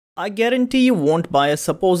I guarantee you won't buy a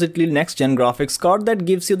supposedly next-gen graphics card that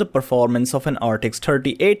gives you the performance of an RTX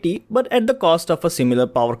 3080 but at the cost of a similar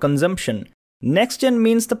power consumption. Next-gen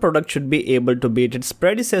means the product should be able to beat its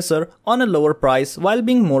predecessor on a lower price while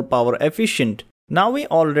being more power efficient. Now we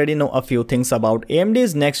already know a few things about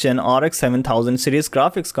AMD's next-gen RX 7000 series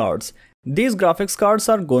graphics cards. These graphics cards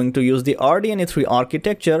are going to use the RDNA 3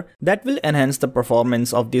 architecture that will enhance the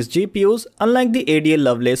performance of these GPUs, unlike the ADA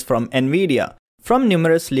Lovelace from Nvidia. From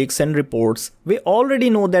numerous leaks and reports, we already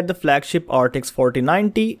know that the flagship RTX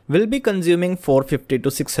 4090 will be consuming 450 to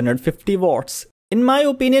 650 watts. In my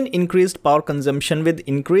opinion, increased power consumption with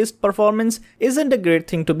increased performance isn't a great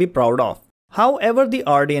thing to be proud of. However, the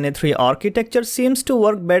RDNA 3 architecture seems to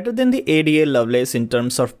work better than the ADA Lovelace in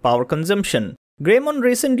terms of power consumption. Greymon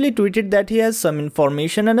recently tweeted that he has some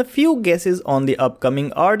information and a few guesses on the upcoming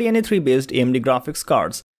RDNA 3 based AMD graphics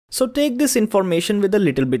cards. So take this information with a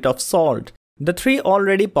little bit of salt. The three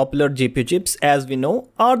already popular GPU chips, as we know,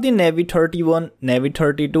 are the Navi 31, Navi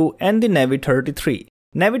 32 and the Navi 33.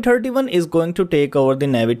 Navi 31 is going to take over the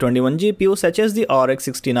Navi 21 GPU such as the RX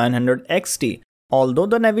 6900 XT. Although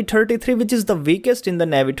the Navi 33, which is the weakest in the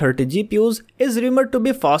Navi 30 GPUs, is rumored to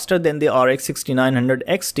be faster than the RX 6900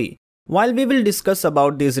 XT. While we will discuss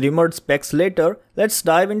about these rumored specs later, let's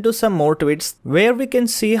dive into some more tweets where we can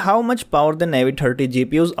see how much power the Navi 30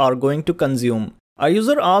 GPUs are going to consume. A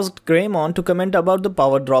user asked Greymon to comment about the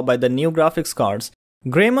power draw by the new graphics cards.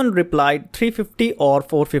 Greymon replied 350 or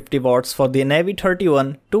 450 watts for the Navi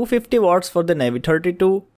 31, 250 watts for the Navi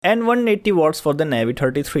 32 and 180 watts for the Navi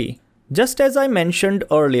 33. Just as I mentioned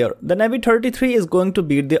earlier, the Navi 33 is going to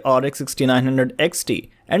beat the RX 6900 XT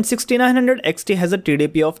and 6900 XT has a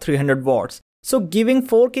TDP of 300 watts. So giving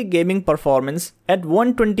 4K gaming performance at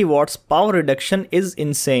 120 watts power reduction is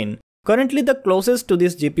insane. Currently the closest to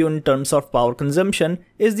this GPU in terms of power consumption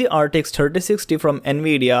is the RTX 3060 from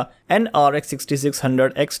Nvidia and RX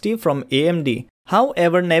 6600 XT from AMD.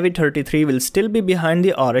 However, Navi 33 will still be behind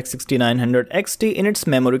the RX 6900 XT in its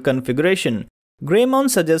memory configuration. Greymon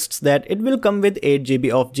suggests that it will come with 8GB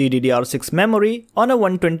of GDDR6 memory on a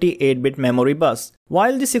 128-bit memory bus,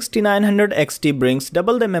 while the 6900 XT brings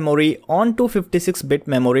double the memory on 256-bit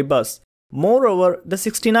memory bus. Moreover, the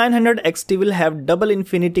 6900 XT will have double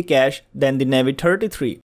infinity cache than the Navi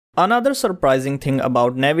 33. Another surprising thing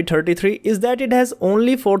about Navi 33 is that it has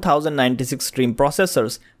only 4096 stream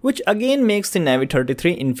processors, which again makes the Navi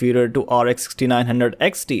 33 inferior to RX 6900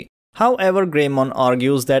 XT. However, Greymon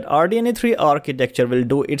argues that RDNA 3 architecture will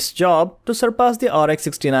do its job to surpass the RX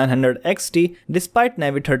 6900 XT despite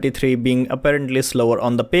Navi 33 being apparently slower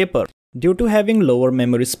on the paper. Due to having lower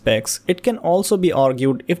memory specs, it can also be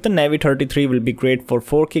argued if the Navi 33 will be great for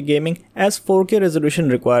 4K gaming, as 4K resolution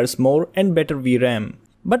requires more and better VRAM.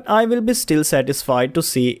 But I will be still satisfied to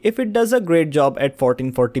see if it does a great job at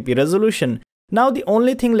 1440p resolution. Now the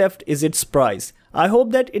only thing left is its price. I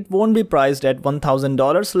hope that it won't be priced at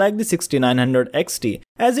 $1000 like the 6900 XT,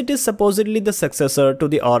 as it is supposedly the successor to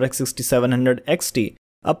the RX 6700 XT.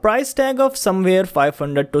 A price tag of somewhere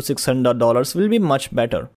 $500 to $600 will be much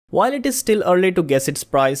better. While it is still early to guess its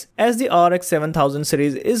price, as the RX 7000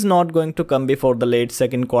 series is not going to come before the late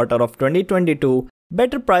second quarter of 2022,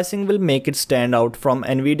 better pricing will make it stand out from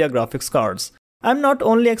Nvidia graphics cards. I'm not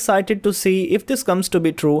only excited to see if this comes to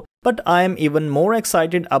be true, but I am even more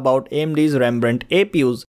excited about AMD's Rembrandt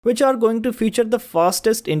APUs, which are going to feature the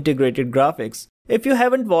fastest integrated graphics. If you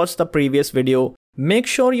haven't watched the previous video, make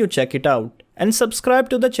sure you check it out. And subscribe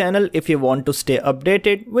to the channel if you want to stay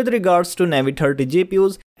updated with regards to Navi 30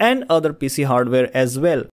 GPUs and other PC hardware as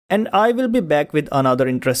well. And I will be back with another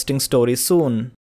interesting story soon.